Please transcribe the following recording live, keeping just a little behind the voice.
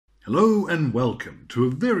Hello and welcome to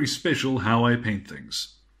a very special How I Paint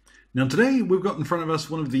Things. Now today we've got in front of us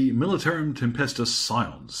one of the Militarum Tempestus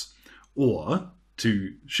Scions, or,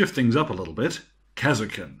 to shift things up a little bit,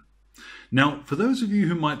 Kasrkin. Now for those of you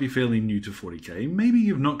who might be fairly new to 40k, maybe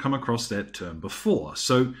you've not come across that term before,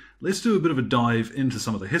 so let's do a bit of a dive into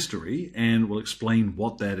some of the history and we'll explain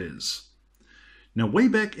what that is. Now way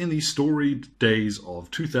back in the storied days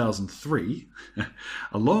of 2003,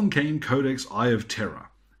 along came Codex Eye of Terror.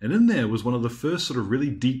 And in there was one of the first sort of really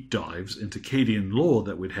deep dives into Cadian lore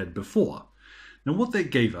that we'd had before. Now what that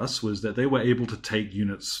gave us was that they were able to take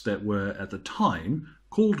units that were at the time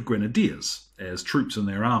called grenadiers as troops in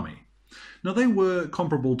their army. Now they were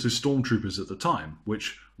comparable to stormtroopers at the time,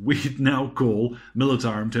 which we'd now call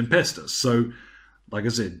Militarum Tempestus. So like I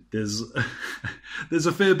said, there's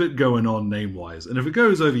a fair bit going on name-wise. And if it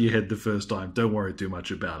goes over your head the first time, don't worry too much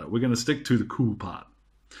about it. We're going to stick to the cool part.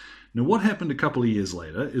 Now what happened a couple of years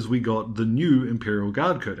later is we got the new Imperial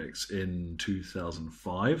Guard Codex in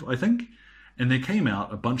 2005, I think, and there came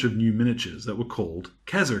out a bunch of new miniatures that were called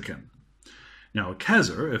Kasrkin. Now a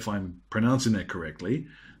Khazar, if I'm pronouncing that correctly,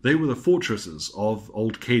 they were the fortresses of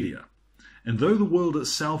old Cadia. And though the world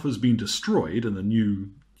itself has been destroyed in the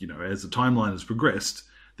new, as the timeline has progressed,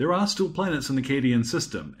 there are still planets in the Cadian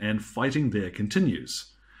system, and fighting there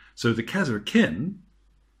continues. So the Kasrkin,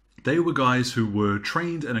 they were guys who were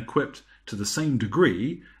trained and equipped to the same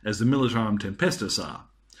degree as the Militarum Tempestus are.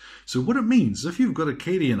 So what it means is if you've got a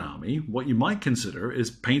Cadian army, what you might consider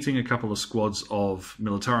is painting a couple of squads of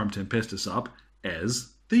Militarum Tempestus up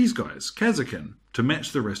as these guys, Kasrkin, to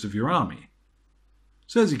match the rest of your army.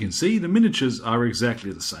 So as you can see, the miniatures are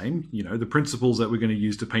exactly the same. The principles that we're going to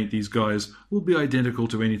use to paint these guys will be identical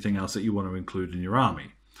to anything else that you want to include in your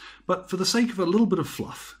army. But for the sake of a little bit of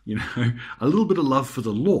fluff, a little bit of love for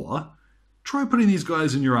the lore, try putting these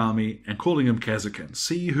guys in your army and calling them Kasrkin.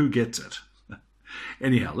 See who gets it.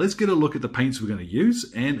 Anyhow, let's get a look at the paints we're going to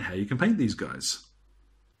use and how you can paint these guys.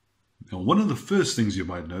 Now, one of the first things you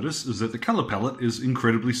might notice is that the colour palette is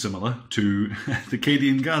incredibly similar to the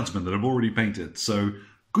Cadian Guardsmen that I've already painted. So,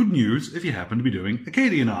 good news if you happen to be doing a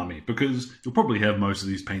Cadian army, because you'll probably have most of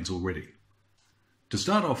these paints already. To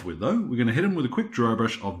start off with though, we're going to hit them with a quick dry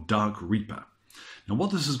brush of Dark Reaper. Now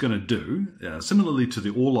what this is going to do, similarly to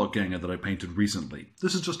the Orlok Ganger that I painted recently,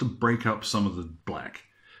 this is just to break up some of the black.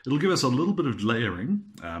 It'll give us a little bit of layering,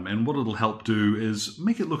 and what it'll help do is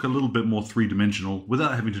make it look a little bit more three-dimensional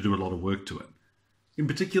without having to do a lot of work to it. In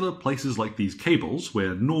particular, places like these cables,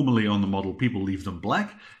 where normally on the model people leave them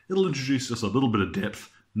black, it'll introduce us a little bit of depth,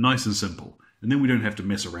 nice and simple, and then we don't have to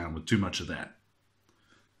mess around with too much of that.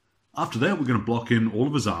 After that, we're going to block in all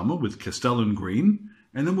of his armour with Castellan Green,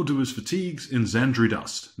 and then we'll do his fatigues in Zandri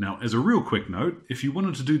Dust. Now, as a real quick note, if you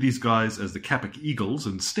wanted to do these guys as the Kappic Eagles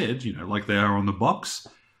instead, like they are on the box,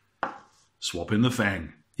 swap in the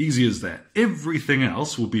Fang. Easy as that. Everything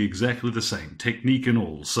else will be exactly the same, technique and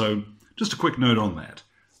all, so just a quick note on that.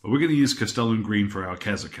 But we're going to use Castellan Green for our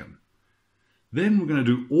Kasrkin. Then we're going to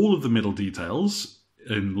do all of the metal details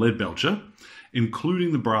in Lead Belcher,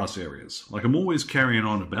 including the brass areas. Like I'm always carrying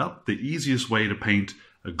on about, the easiest way to paint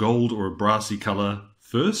a gold or a brassy colour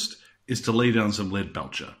first is to lay down some Lead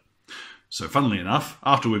Belcher. So funnily enough,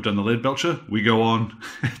 after we've done the Lead Belcher, we go on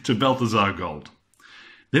to Balthazar Gold.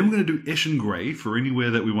 Then we're going to do Eshin Grey for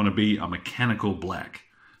anywhere that we want to be a mechanical black.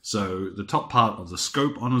 So the top part of the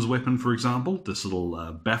scope on his weapon, for example, this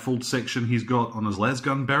little baffled section he's got on his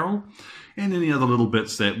lasgun barrel, and any other little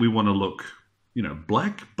bits that we want to look,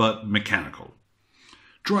 black but mechanical.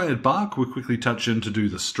 Dryad Bark we'll quickly touch in to do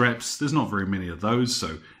the straps. There's not very many of those,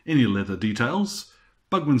 so any leather details.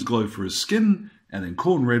 Bugman's Glow for his skin, and then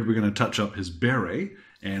Corn Red we're going to touch up his beret,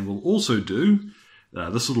 and we'll also do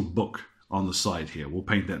this little book on the side here. We'll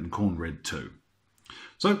paint that in Corn Red too.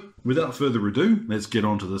 So, without further ado, let's get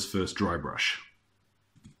on to this first dry brush.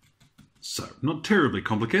 So, not terribly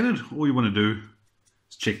complicated. All you want to do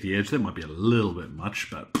is check the edge. That might be a little bit much,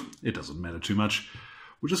 but it doesn't matter too much.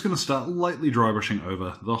 We're just going to start lightly dry brushing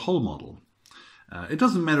over the whole model. It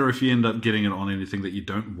doesn't matter if you end up getting it on anything that you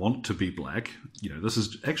don't want to be black. This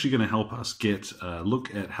is actually going to help us get a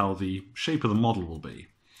look at how the shape of the model will be.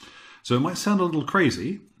 So it might sound a little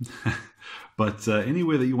crazy, but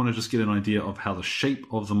anywhere that you want to just get an idea of how the shape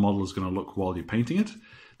of the model is going to look while you're painting it,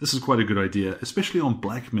 this is quite a good idea, especially on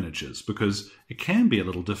black miniatures, because it can be a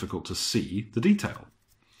little difficult to see the detail.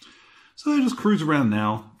 So just cruise around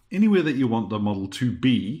now. Anywhere that you want the model to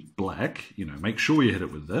be black, make sure you hit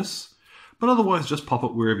it with this. But otherwise, just pop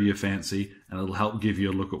it wherever you fancy, and it'll help give you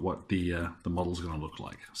a look at what the model's going to look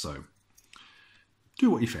like. So, do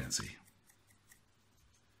what you fancy.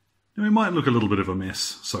 Now, it might look a little bit of a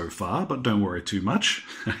mess so far, but don't worry too much.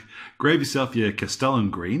 Grab yourself your Castellan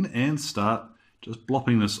green and start just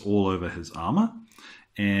blopping this all over his armour,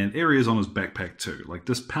 and areas on his backpack too. Like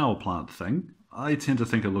this power plant thing, I tend to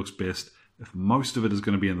think it looks best if most of it is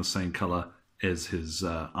going to be in the same colour as his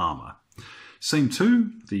armour. Same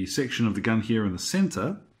too, the section of the gun here in the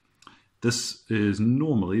centre, this is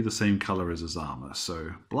normally the same colour as his armour,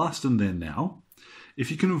 so blast in there now. If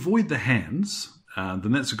you can avoid the hands,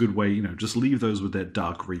 then that's a good way, just leave those with that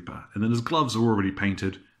Dark Reaper, and then his gloves are already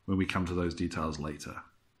painted when we come to those details later.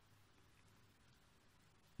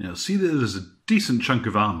 Now see that there's a decent chunk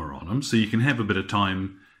of armour on him, so you can have a bit of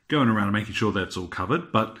time going around and making sure that's all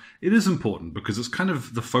covered, but it is important because it's kind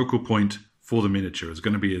of the focal point for the miniature, is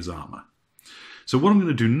going to be his armour. So what I'm going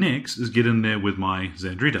to do next is get in there with my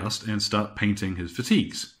Zandri dust and start painting his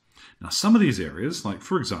fatigues. Now some of these areas, like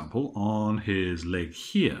for example on his leg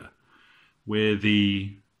here, where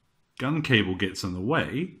the gun cable gets in the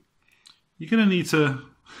way, you're going to need to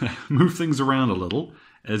move things around a little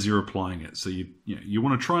as you're applying it. So you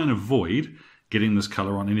want to try and avoid getting this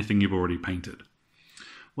colour on anything you've already painted.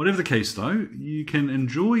 Whatever the case though, you can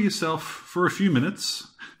enjoy yourself for a few minutes,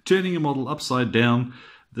 turning your model upside down,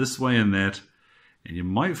 this way and that, and you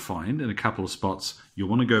might find in a couple of spots you'll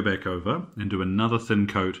want to go back over and do another thin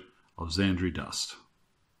coat of Zandri dust.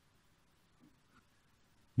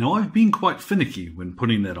 Now I've been quite finicky when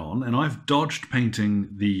putting that on, and I've dodged painting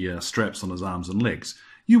the straps on his arms and legs.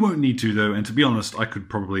 You won't need to though, and to be honest I could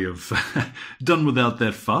probably have done without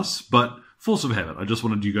that fuss, but force of habit, I just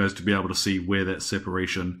wanted you guys to be able to see where that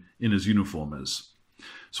separation in his uniform is.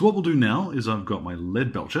 So what we'll do now is I've got my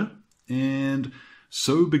lead belcher, and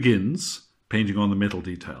so begins painting on the metal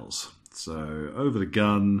details. So over the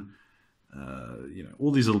gun,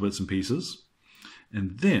 all these little bits and pieces,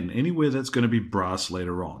 and then anywhere that's going to be brass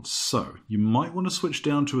later on. So you might want to switch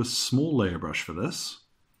down to a small layer brush for this,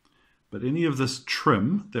 but any of this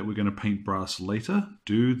trim that we're going to paint brass later,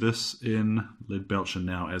 do this in lead belcher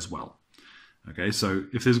now as well. Okay, so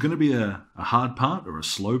if there's going to be a hard part or a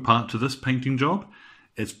slow part to this painting job,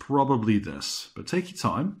 it's probably this. But take your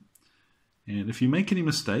time, and if you make any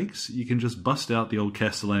mistakes, you can just bust out the old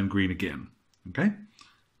Castellan green again. Okay?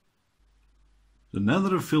 So now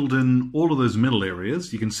that I've filled in all of those middle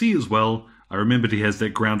areas, you can see as well, I remembered he has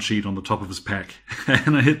that ground sheet on the top of his pack,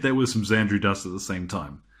 and I hit that with some Zandri dust at the same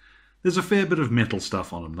time. There's a fair bit of metal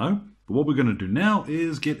stuff on him though, but what we're going to do now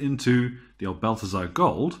is get into the old Balthazar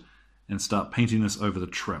gold, and start painting this over the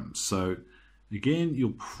trim. So again,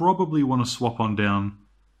 you'll probably want to swap on down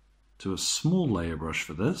to a small layer brush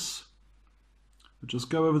for this, but just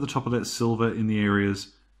go over the top of that silver in the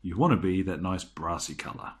areas you want to be that nice brassy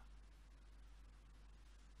colour.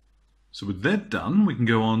 So with that done, we can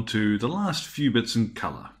go on to the last few bits in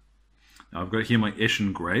colour. Now I've got here my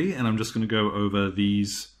Eshin Grey, and I'm just going to go over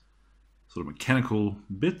these sort of mechanical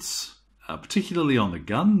bits, particularly on the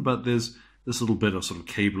gun, but there's this little bit of sort of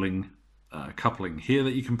cabling coupling here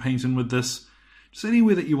that you can paint in with this. Just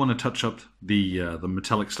anywhere that you want to touch up the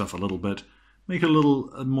metallic stuff a little bit, make it a little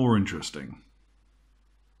more interesting.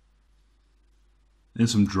 Then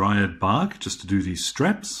some dryad bark just to do these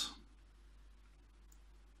straps.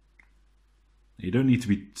 You don't need to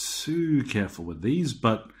be too careful with these,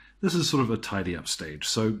 but this is sort of a tidy up stage,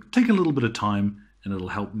 so take a little bit of time and it'll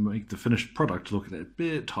help make the finished product look a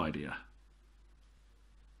bit tidier.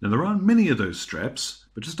 Now there aren't many of those straps,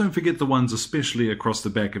 but just don't forget the ones especially across the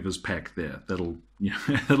back of his pack there. That'll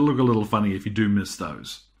look a little funny if you do miss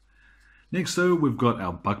those. Next though, we've got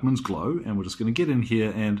our Bugman's Glow, and we're just going to get in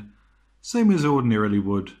here and, same as ordinarily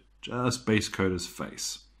would, just base coat his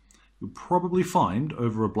face. You'll probably find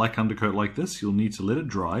over a black undercoat like this, you'll need to let it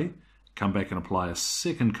dry, come back and apply a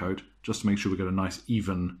second coat just to make sure we've got a nice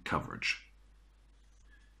even coverage.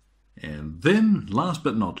 And then, last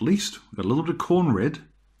but not least, we've got a little bit of corn red.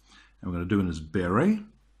 And we're going to do in his beret.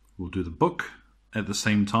 We'll do the book at the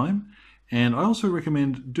same time. And I also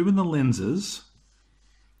recommend doing the lenses.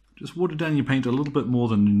 Just water down your paint a little bit more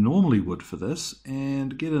than you normally would for this,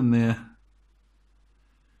 and get in there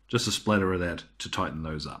just a splatter of that to tighten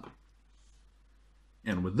those up.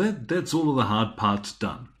 And with that, that's all of the hard parts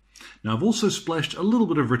done. Now I've also splashed a little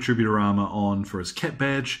bit of Retributor armor on for his cap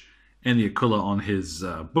badge, and the Aquila on his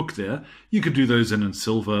book there. You could do those in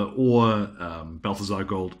silver or Balthazar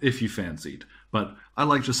gold if you fancied, but I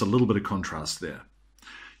like just a little bit of contrast there.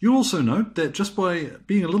 You'll also note that just by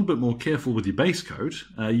being a little bit more careful with your base coat,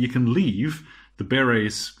 you can leave the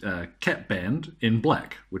beret's cap band in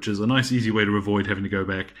black, which is a nice easy way to avoid having to go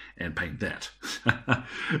back and paint that.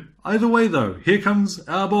 Either way though, here comes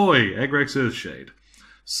our boy, Agrax Earthshade.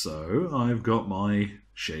 So I've got my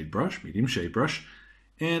shade brush, medium shade brush,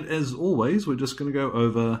 And as always, we're just going to go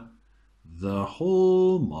over the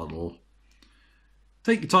whole model.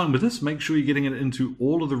 Take your time with this, make sure you're getting it into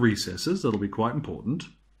all of the recesses, that'll be quite important.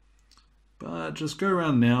 But just go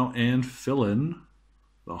around now and fill in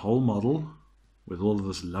the whole model with all of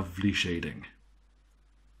this lovely shading.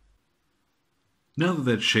 Now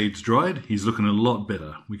that shade's dried, he's looking a lot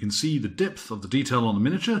better. We can see the depth of the detail on the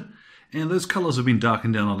miniature, and those colours have been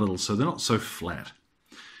darkened down a little so they're not so flat.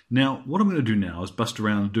 Now, what I'm going to do now is bust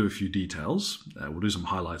around and do a few details. We'll do some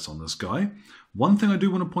highlights on this guy. One thing I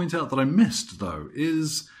do want to point out that I missed, though,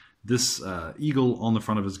 is this eagle on the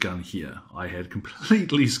front of his gun here. I had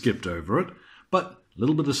completely skipped over it, but a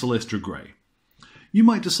little bit of Celestra grey. You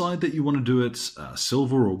might decide that you want to do it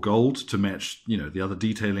silver or gold to match, the other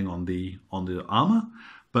detailing on the armour,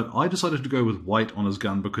 but I decided to go with white on his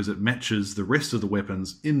gun because it matches the rest of the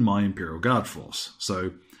weapons in my Imperial Guard force.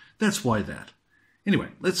 So that's why that. Anyway,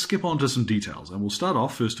 let's skip on to some details, and we'll start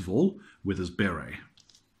off, first of all, with his beret.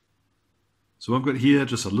 So I've got here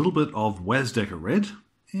just a little bit of Wazdecker red,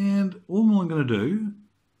 and all I'm going to do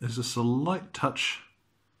is just a light touch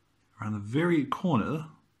around the very corner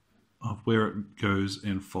of where it goes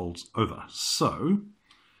and folds over. So,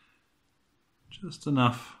 just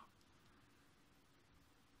enough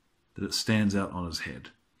that it stands out on his head.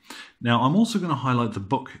 Now, I'm also going to highlight the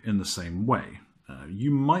book in the same way.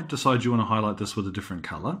 You might decide you want to highlight this with a different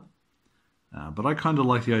colour, but I kind of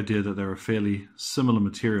like the idea that they're a fairly similar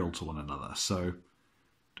material to one another, so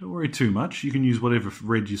don't worry too much. You can use whatever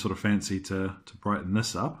red you sort of fancy to brighten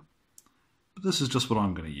this up, but this is just what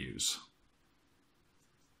I'm going to use.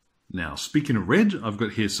 Now, speaking of red, I've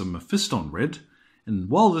got here some Mephiston red, and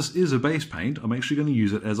while this is a base paint, I'm actually going to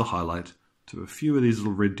use it as a highlight to a few of these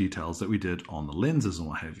little red details that we did on the lenses and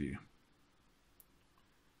what have you.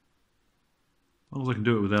 As long as I can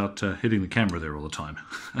do it without hitting the camera there all the time.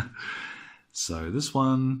 So this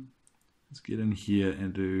one, let's get in here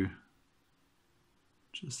and do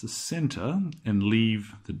just the center and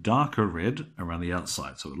leave the darker red around the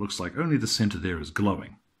outside. So it looks like only the center there is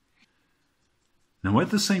glowing. Now at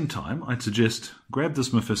the same time, I'd suggest grab this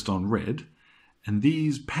Mephiston red and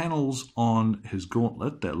these panels on his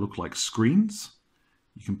gauntlet that look like screens.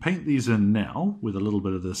 You can paint these in now with a little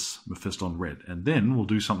bit of this Mephiston red, and then we'll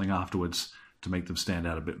do something afterwards to make them stand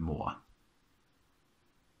out a bit more.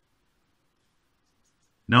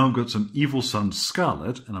 Now I've got some Evil Sunz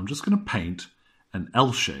Scarlet, and I'm just going to paint an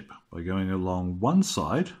L shape by going along one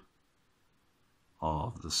side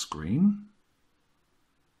of the screen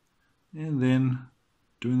and then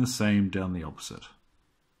doing the same down the opposite.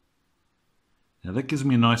 Now that gives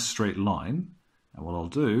me a nice straight line, and what I'll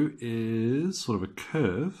do is sort of a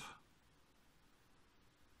curve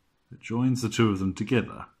that joins the two of them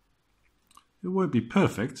together. It won't be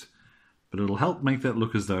perfect, but it'll help make that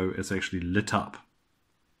look as though it's actually lit up.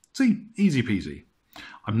 See, easy peasy.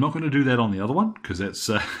 I'm not going to do that on the other one, because that's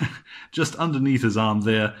just underneath his arm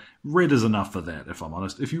there. Red is enough for that, if I'm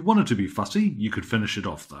honest. If you wanted to be fussy, you could finish it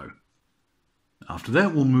off though. After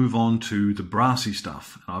that, we'll move on to the brassy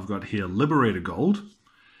stuff. I've got here Liberator Gold,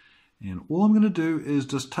 and all I'm going to do is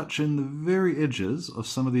just touch in the very edges of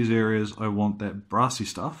some of these areas I want that brassy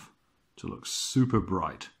stuff to look super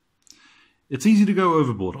bright. It's easy to go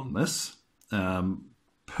overboard on this.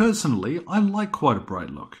 Personally, I like quite a bright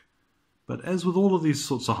look. But as with all of these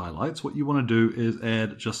sorts of highlights, what you want to do is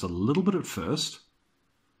add just a little bit at first.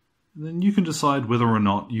 And then you can decide whether or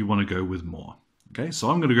not you want to go with more. Okay, so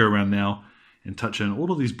I'm going to go around now and touch in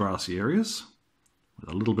all of these brassy areas with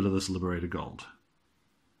a little bit of this Liberator Gold.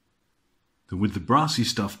 Then with the brassy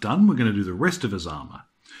stuff done, we're going to do the rest of his armor.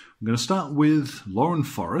 I'm going to start with Lauren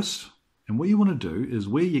Forest. And what you want to do is,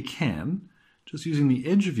 where you can, just using the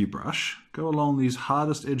edge of your brush, go along these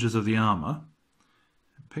hardest edges of the armor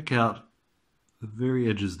and pick out the very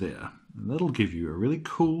edges there. And that'll give you a really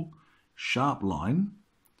cool, sharp line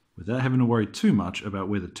without having to worry too much about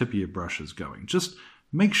where the tip of your brush is going. Just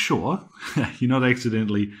make sure you're not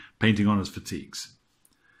accidentally painting on his fatigues.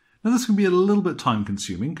 Now this can be a little bit time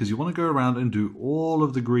consuming because you want to go around and do all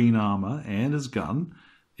of the green armor and his gun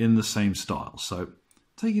in the same style. So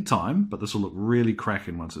take your time, but this will look really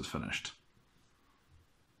cracking once it's finished.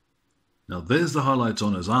 Now there's the highlights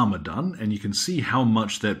on his armor done, and you can see how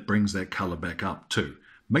much that brings that color back up too.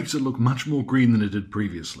 Makes it look much more green than it did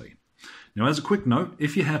previously. Now as a quick note,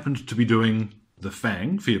 if you happened to be doing the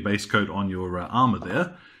fang for your base coat on your armor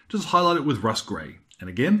there, just highlight it with rust grey. And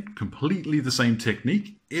again, completely the same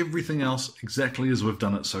technique, everything else exactly as we've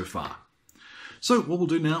done it so far. So what we'll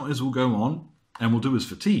do now is we'll go on and we'll do his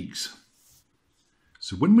fatigues.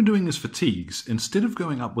 So when we're doing his fatigues, instead of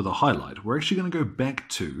going up with a highlight, we're actually going to go back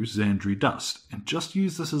to Xandri Dust and just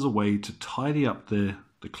use this as a way to tidy up the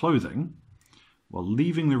the clothing, while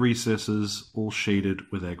leaving the recesses all shaded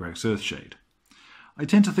with Agrax Earthshade. I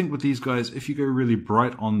tend to think with these guys, if you go really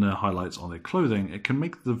bright on the highlights on their clothing, it can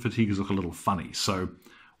make the fatigues look a little funny. So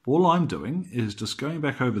all I'm doing is just going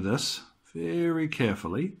back over this very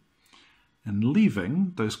carefully and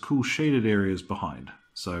leaving those cool shaded areas behind.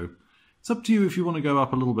 So it's up to you if you want to go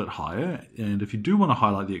up a little bit higher, and if you do want to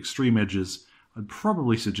highlight the extreme edges, I'd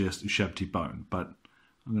probably suggest Ushabti Bone, but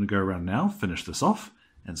I'm going to go around now, finish this off,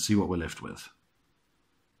 and see what we're left with.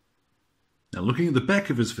 Now looking at the back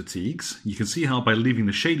of his fatigues, you can see how by leaving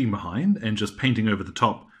the shading behind and just painting over the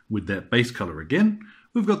top with that base colour again,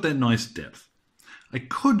 we've got that nice depth. I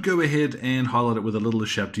could go ahead and highlight it with a little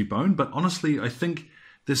Ushabti Bone, but honestly I think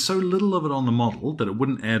there's so little of it on the model that it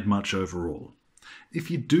wouldn't add much overall.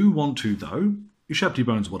 If you do want to though, Ushabti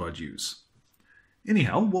Bone's what I'd use.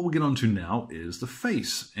 Anyhow, what we'll get onto now is the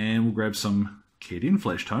face, and we'll grab some Cadian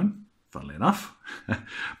flesh tone, funnily enough,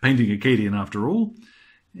 painting a Cadian after all.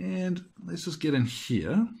 And let's just get in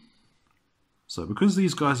here. So because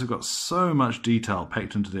these guys have got so much detail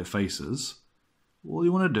packed into their faces, all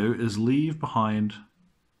you want to do is leave behind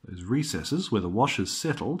those recesses where the wash is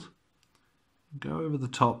settled. Go over the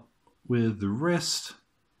top with the rest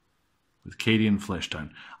with Cadian flesh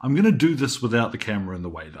tone. I'm going to do this without the camera in the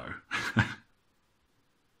way though.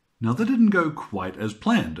 Now that didn't go quite as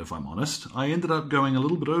planned, if I'm honest. I ended up going a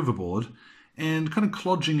little bit overboard and kind of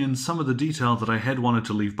clodging in some of the detail that I had wanted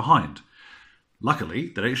to leave behind. Luckily,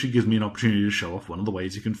 that actually gives me an opportunity to show off one of the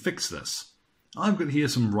ways you can fix this. I've got here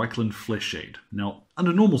some Reichland flesh shade. Now,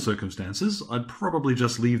 under normal circumstances, I'd probably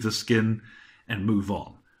just leave the skin and move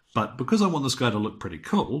on. But because I want this guy to look pretty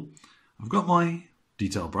cool, I've got my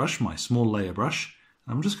detail brush, my small layer brush,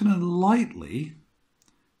 and I'm just going to lightly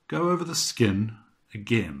go over the skin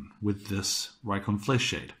again with this Reichland flesh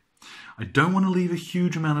shade. I don't want to leave a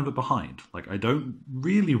huge amount of it behind. Like, I don't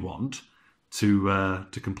really want to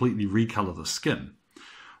completely recolor the skin.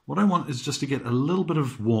 What I want is just to get a little bit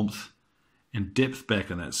of warmth and depth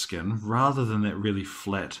back in that skin rather than that really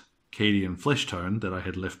flat Cadian flesh tone that I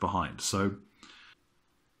had left behind. So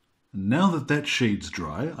now that that shade's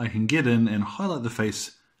dry, I can get in and highlight the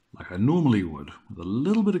face like I normally would with a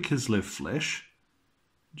little bit of Kislev flesh,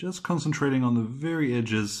 just concentrating on the very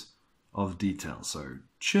edges of detail. So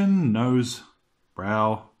chin, nose,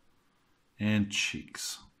 brow, and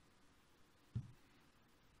cheeks.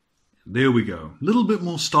 There we go. A little bit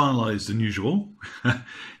more stylized than usual.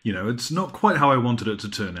 You know, it's not quite how I wanted it to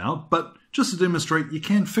turn out, but just to demonstrate, you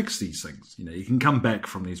can fix these things. You know, you can come back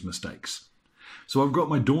from these mistakes. So I've got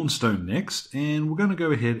my Dawnstone next, and we're going to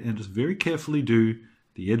go ahead and just very carefully do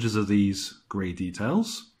the edges of these grey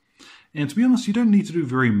details. And to be honest, you don't need to do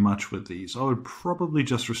very much with these. I would probably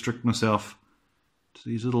just restrict myself to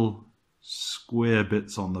these little square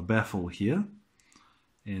bits on the baffle here.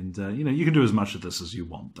 And, you know, you can do as much of this as you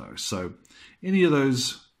want, though. So any of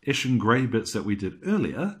those Eshin grey bits that we did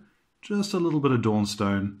earlier, just a little bit of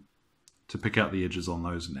Dawnstone to pick out the edges on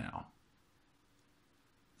those now.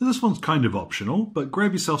 Now, this one's kind of optional, but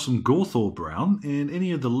grab yourself some Gorthor brown, and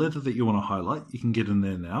any of the leather that you want to highlight, you can get in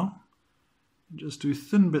there now. And just do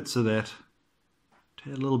thin bits of that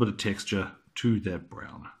to add a little bit of texture to that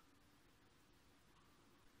brown.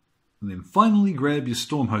 And then finally grab your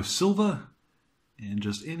Stormhost silver, and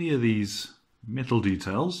just any of these metal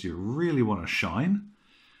details you really want to shine.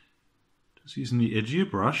 Just using the edge of your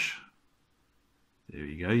brush. There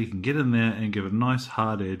you go. You can get in there and give a nice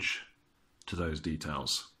hard edge to those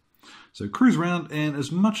details. So cruise around, and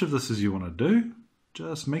as much of this as you want to do,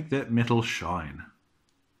 just make that metal shine.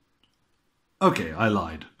 Okay, I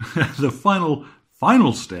lied. The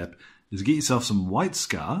final step is get yourself some white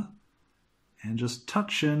scar and just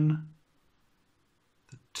touch in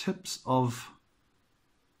the tips of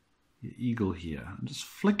your eagle here. And just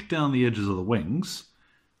flick down the edges of the wings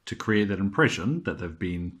to create that impression that they've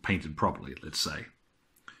been painted properly, let's say.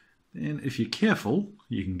 Then if you're careful,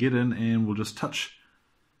 you can get in and we'll just touch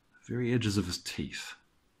the very edges of his teeth.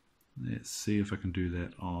 Let's see if I can do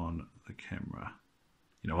that on the camera.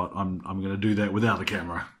 You know what, I'm going to do that without a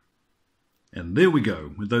camera. And there we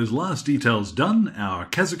go. With those last details done, our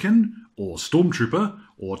Kasrkin, or Stormtrooper,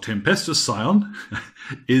 or Tempestus Scion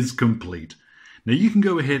is complete. Now you can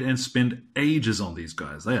go ahead and spend ages on these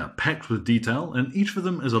guys. They are packed with detail, and each of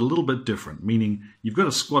them is a little bit different, meaning you've got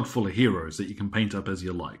a squad full of heroes that you can paint up as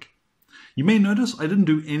you like. You may notice I didn't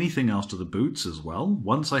do anything else to the boots as well.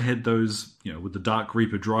 Once I had those, you know, with the Dark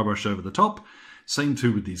Reaper dry brush over the top, same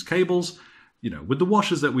too with these cables. You know, with the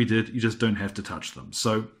washes that we did, you just don't have to touch them.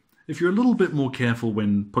 So if you're a little bit more careful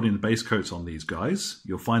when putting the base coats on these guys,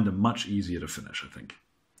 you'll find them much easier to finish, I think.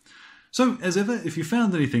 So, as ever, if you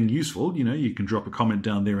found anything useful, you can drop a comment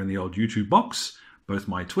down there in the old YouTube box. Both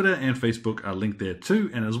my Twitter and Facebook are linked there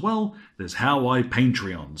too, and as well, there's How I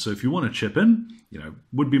Patreon. So if you want to chip in,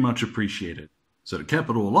 would be much appreciated. So to cap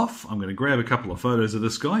it all off, I'm going to grab a couple of photos of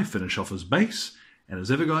this guy, finish off his base, and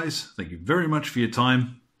as ever guys, thank you very much for your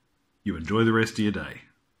time. You enjoy the rest of your day.